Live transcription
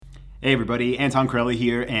Hey everybody, Anton Corelli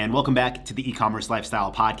here, and welcome back to the E-commerce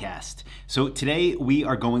Lifestyle Podcast. So today we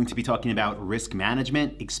are going to be talking about risk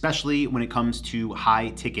management, especially when it comes to high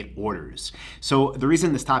ticket orders. So the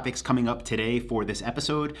reason this topic's coming up today for this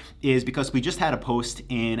episode is because we just had a post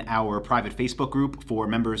in our private Facebook group for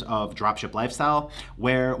members of Dropship Lifestyle,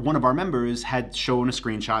 where one of our members had shown a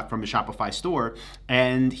screenshot from a Shopify store,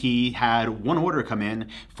 and he had one order come in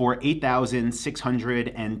for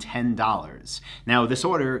 $8,610. Now this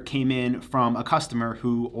order came in from a customer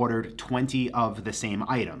who ordered 20 of the same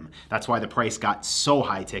item. That's why the price got so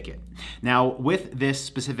high ticket. Now, with this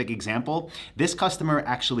specific example, this customer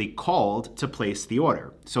actually called to place the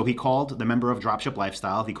order. So he called the member of Dropship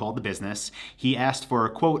Lifestyle, he called the business, he asked for a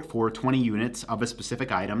quote for 20 units of a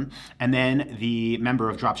specific item, and then the member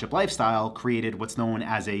of Dropship Lifestyle created what's known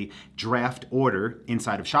as a draft order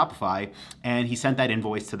inside of Shopify, and he sent that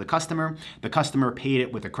invoice to the customer. The customer paid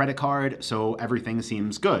it with a credit card, so everything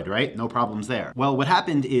seems good, right? No problems there. Well, what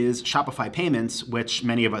happened is Shopify Payments, which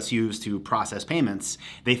many of us use to process payments,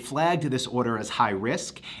 they flagged this order as high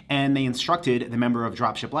risk, and they instructed the member of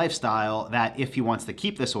Dropship Lifestyle that if he wants to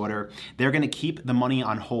keep this order, they're going to keep the money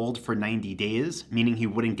on hold for 90 days, meaning he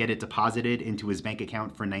wouldn't get it deposited into his bank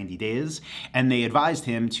account for 90 days, and they advised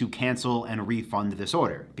him to cancel and refund this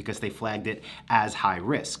order because they flagged it as high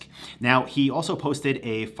risk. Now, he also posted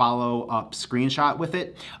a follow-up screenshot with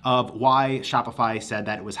it of why Shopify said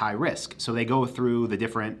that it was high risk. So they go through the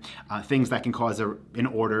different things that can cause an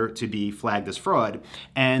order to be flagged as fraud.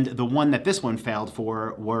 And the one that this one failed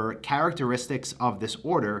for were characteristics of this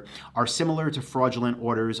order are similar to fraudulent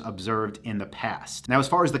orders observed in the past. Now, as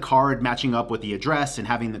far as the card matching up with the address and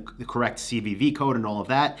having the correct CVV code and all of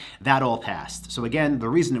that, that all passed. So again, the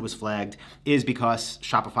reason it was flagged is because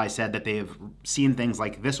Shopify said that they have seen things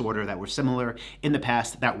like this order that were similar in the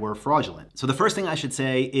past that were fraudulent. So the first thing I should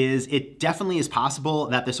say is it definitely is possible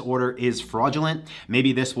that this order is fraudulent.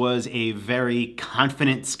 Maybe this was a very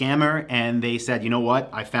confident scammer and they said, you know what,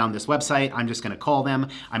 I found this website, I'm just going to call them,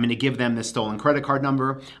 I'm going to give them this stolen credit card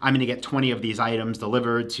number, I'm going to get 20 of these items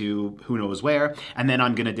delivered to who knows where, and then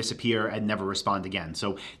I'm going to disappear and never respond again.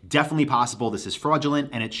 So definitely possible this is fraudulent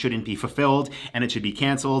and it shouldn't be fulfilled and it should be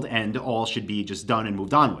canceled and all should be just done and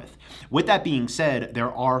moved on with. With that being said,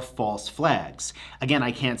 there are false flags. Again,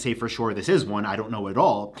 I can't say for sure this is one, I don't know at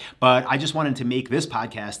all, but I just wanted to make this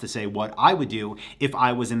podcast to say what I would do if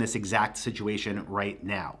I was in this exact situation right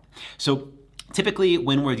now. So typically,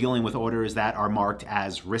 when we're dealing with orders that are marked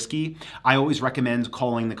as risky, I always recommend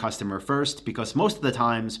calling the customer first because most of the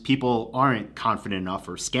times people aren't confident enough,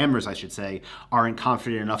 or scammers, I should say, aren't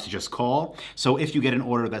confident enough to just call. So if you get an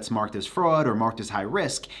order that's marked as fraud or marked as high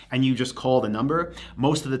risk and you just call the number,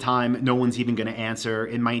 most of the time no one's even going to answer.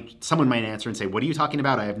 Someone might answer and say, "What are you talking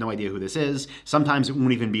about? I have no idea who this is." Sometimes it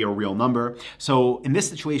won't even be a real number. So in this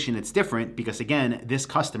situation, it's different because again, this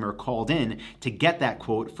customer called in to get that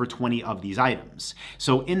quote for 20 of these items.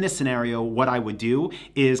 So in this scenario, what I would do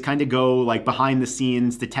is kind of go like behind the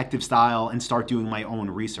scenes detective style and start doing my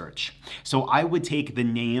own research. So I would take the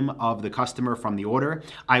name of the customer from the order.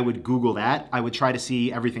 I would Google that. I would try to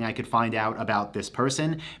see everything I could find out about this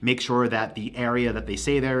person, make sure that the area that they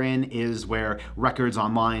say they're in is where records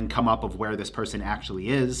online come up of where this person actually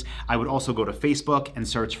is. I would also go to Facebook and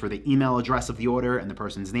search for the email address of the order and the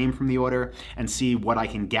person's name from the order and see what I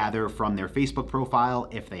can gather from their Facebook profile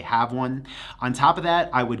if they have one. On top of that,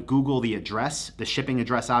 I would Google the address, the shipping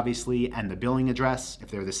address obviously, and the billing address.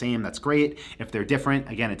 If they're the same, that's great. If they're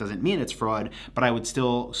different, again, it doesn't mean it's fraud, but I would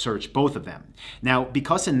still search both of them. Now,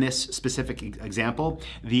 because in this specific example,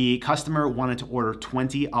 the customer wanted to order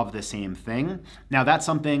 20 of the same thing, now that's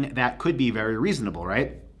something that could be very reasonable,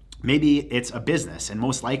 right? Maybe it's a business, and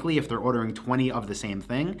most likely if they're ordering 20 of the same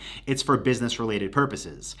thing, it's for business-related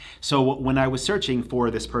purposes. So when I was searching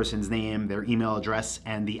for this person's name, their email address,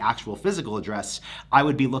 and the actual physical address, I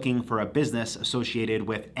would be looking for a business associated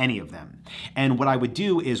with any of them. And what I would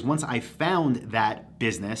do is once I found that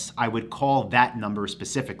business, I would call that number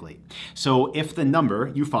specifically. So if the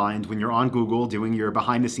number you find when you're on Google doing your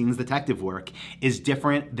behind-the-scenes detective work is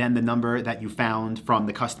different than the number that you found from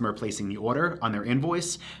the customer placing the order on their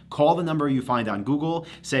invoice, call the number you find on Google,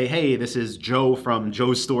 say, "Hey, this is Joe from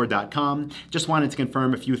joesstore.com. Just wanted to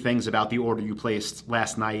confirm a few things about the order you placed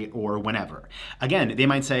last night or whenever." Again, they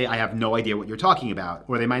might say, "I have no idea what you're talking about."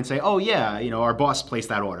 Or they might say, "Oh yeah, our boss placed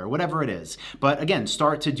that order," whatever it is. But again,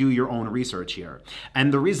 start to do your own research here.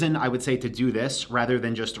 And the reason I would say to do this rather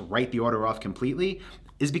than just write the order off completely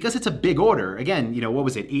is because it's a big order. Again, what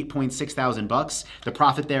was it, 8.6 thousand bucks? The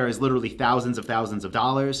profit there is literally thousands of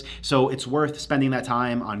dollars. So it's worth spending that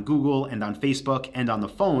time on Google and on Facebook and on the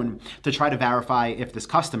phone to try to verify if this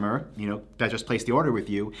customer, that just placed the order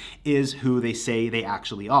with you, is who they say they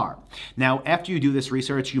actually are. Now, after you do this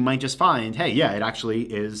research, you might just find, hey, yeah, it actually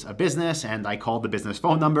is a business, and I called the business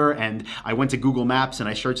phone number, and I went to Google Maps and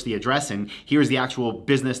I searched the address, and here's the actual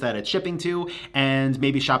business that it's shipping to, and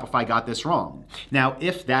maybe Shopify got this wrong. Now,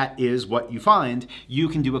 if that is what you find, you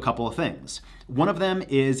can do a couple of things. One of them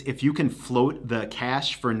is if you can float the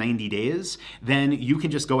cash for 90 days, then you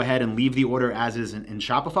can just go ahead and leave the order as is in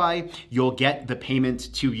Shopify. You'll get the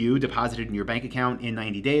payment to you deposited in your bank account in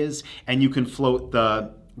 90 days, and you can float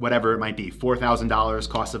the whatever it might be, $4,000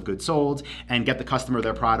 cost of goods sold, and get the customer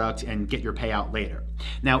their product and get your payout later.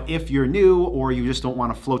 Now, if you're new or you just don't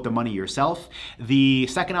want to float the money yourself, the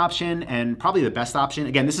second option, and probably the best option,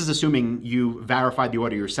 again, this is assuming you verified the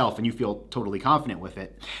order yourself and you feel totally confident with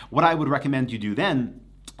it. What I would recommend you do then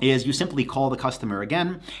is you simply call the customer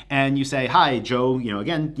again and you say, hi, Joe,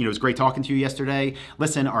 again, it was great talking to you yesterday.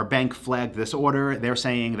 Listen, our bank flagged this order. They're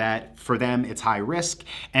saying that for them, it's high risk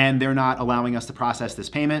and they're not allowing us to process this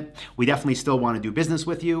payment. We definitely still want to do business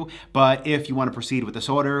with you, but if you want to proceed with this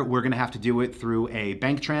order, we're going to have to do it through a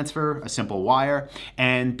bank transfer, a simple wire.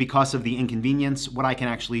 And because of the inconvenience, what I can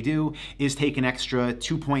actually do is take an extra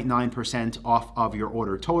 2.9% off of your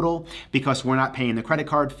order total because we're not paying the credit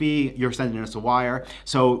card fee. You're sending us a wire.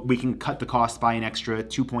 So we can cut the cost by an extra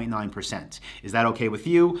 2.9%. Is that okay with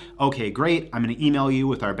you? Okay, great. I'm going to email you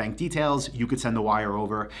with our bank details. You could send the wire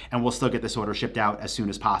over and we'll still get this order shipped out as soon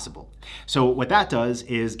as possible. So what that does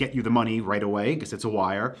is get you the money right away because it's a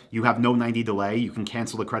wire. You have no 90 delay. You can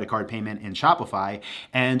cancel the credit card payment in Shopify.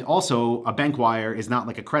 And also a bank wire is not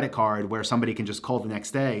like a credit card where somebody can just call the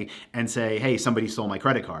next day and say, hey, somebody stole my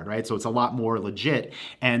credit card, right? So it's a lot more legit.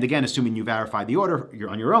 And again, assuming you verify the order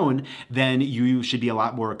on your own, then you should be a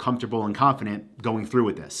lot more comfortable and confident going through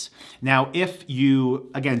with this. Now, if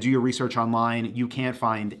you, again, do your research online, you can't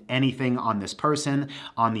find anything on this person,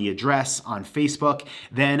 on the address, on Facebook,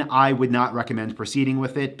 then I would not recommend proceeding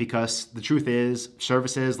with it because the truth is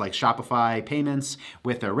services like Shopify payments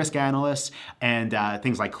with their risk analysts and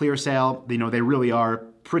things like ClearSale, they really are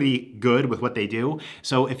pretty good with what they do.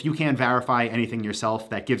 So if you can't verify anything yourself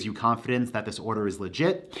that gives you confidence that this order is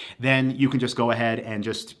legit, then you can just go ahead and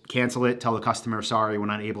just cancel it, tell the customer, sorry, we're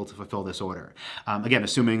not able to fulfill this order. Again,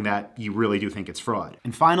 assuming that you really do think it's fraud.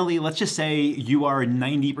 And finally, let's just say you are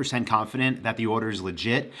 90% confident that the order is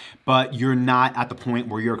legit, but you're not at the point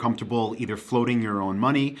where you're comfortable either floating your own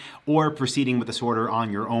money or proceeding with this order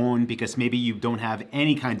on your own because maybe you don't have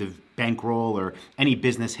any kind of bankroll or any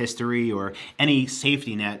business history or any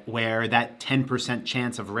safety net where that 10%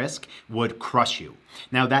 chance of risk would crush you.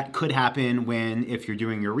 Now that could happen if you're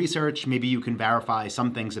doing your research, maybe you can verify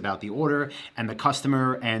some things about the order and the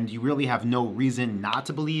customer and you really have no reason not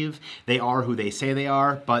to believe they are who they say they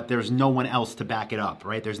are, but there's no one else to back it up,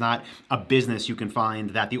 right? There's not a business you can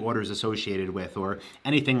find that the order is associated with or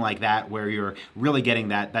anything like that where you're really getting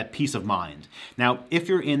that peace of mind. Now, if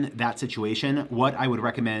you're in that situation, what I would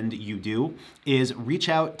recommend you do is reach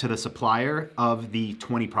out to the supplier of the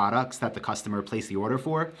 20 products that the customer placed the order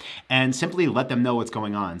for and simply let them know what's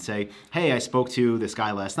going on. Say, hey, I spoke to this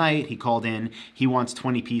guy last night. He called in. He wants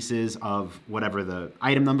 20 pieces of whatever the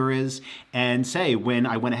item number is. And say, when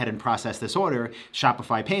I went ahead and processed this order,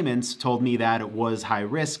 Shopify Payments told me that it was high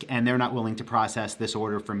risk and they're not willing to process this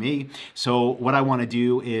order for me. So what I want to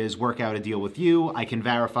do is work out a deal with you. I can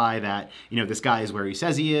verify that, this guy is where he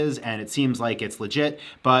says he is and it seems like it's legit,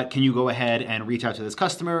 but can you go ahead and reach out to this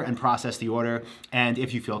customer and process the order? And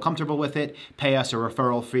if you feel comfortable with it, pay us a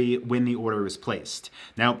referral fee when the order is placed.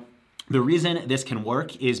 Now, the reason this can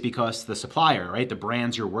work is because the supplier, right, the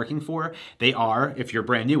brands you're working for, they are, if you're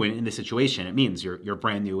brand new in this situation, it means you're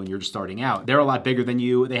brand new and you're just starting out. They're a lot bigger than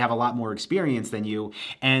you. They have a lot more experience than you,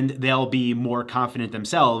 and they'll be more confident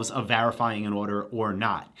themselves of verifying an order or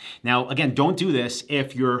not. Now, again, don't do this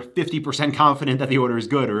if you're 50% confident that the order is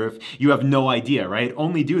good or if you have no idea, right?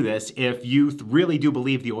 Only do this if you really do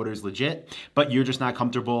believe the order is legit, but you're just not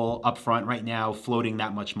comfortable upfront right now floating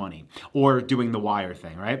that much money or doing the wire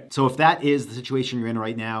thing, right? So if that is the situation you're in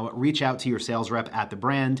right now, reach out to your sales rep at the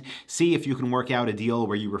brand, see if you can work out a deal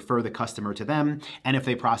where you refer the customer to them, and if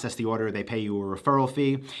they process the order, they pay you a referral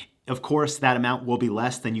fee. Of course, that amount will be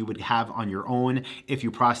less than you would have on your own if you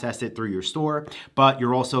processed it through your store, but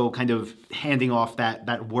you're also kind of handing off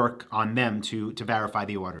that work on them to verify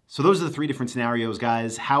the order. So those are the three different scenarios,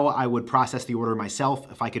 guys. How I would process the order myself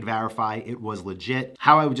if I could verify it was legit.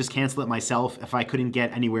 How I would just cancel it myself if I couldn't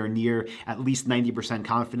get anywhere near at least 90%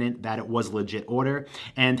 confident that it was a legit order.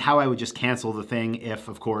 And how I would just cancel the thing if,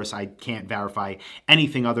 of course, I can't verify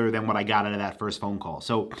anything other than what I got out of that first phone call.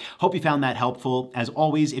 So hope you found that helpful. As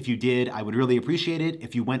always, if you did, I would really appreciate it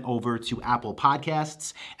if you went over to Apple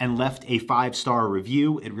Podcasts and left a 5-star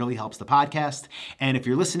review. It really helps the podcast. And if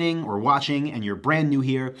you're listening or watching and you're brand new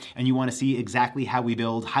here and you want to see exactly how we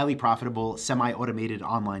build highly profitable, semi-automated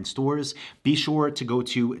online stores, be sure to go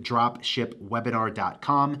to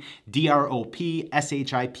dropshipwebinar.com,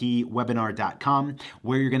 DROPSHIP webinar.com,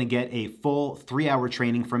 where you're going to get a full 3-hour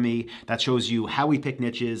training from me that shows you how we pick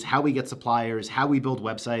niches, how we get suppliers, how we build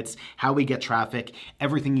websites, how we get traffic,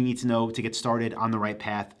 everything you need to know to get started on the right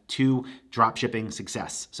path to dropshipping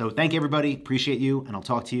success. So thank you, everybody. Appreciate you, and I'll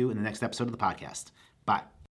talk to you in the next episode of the podcast. Bye.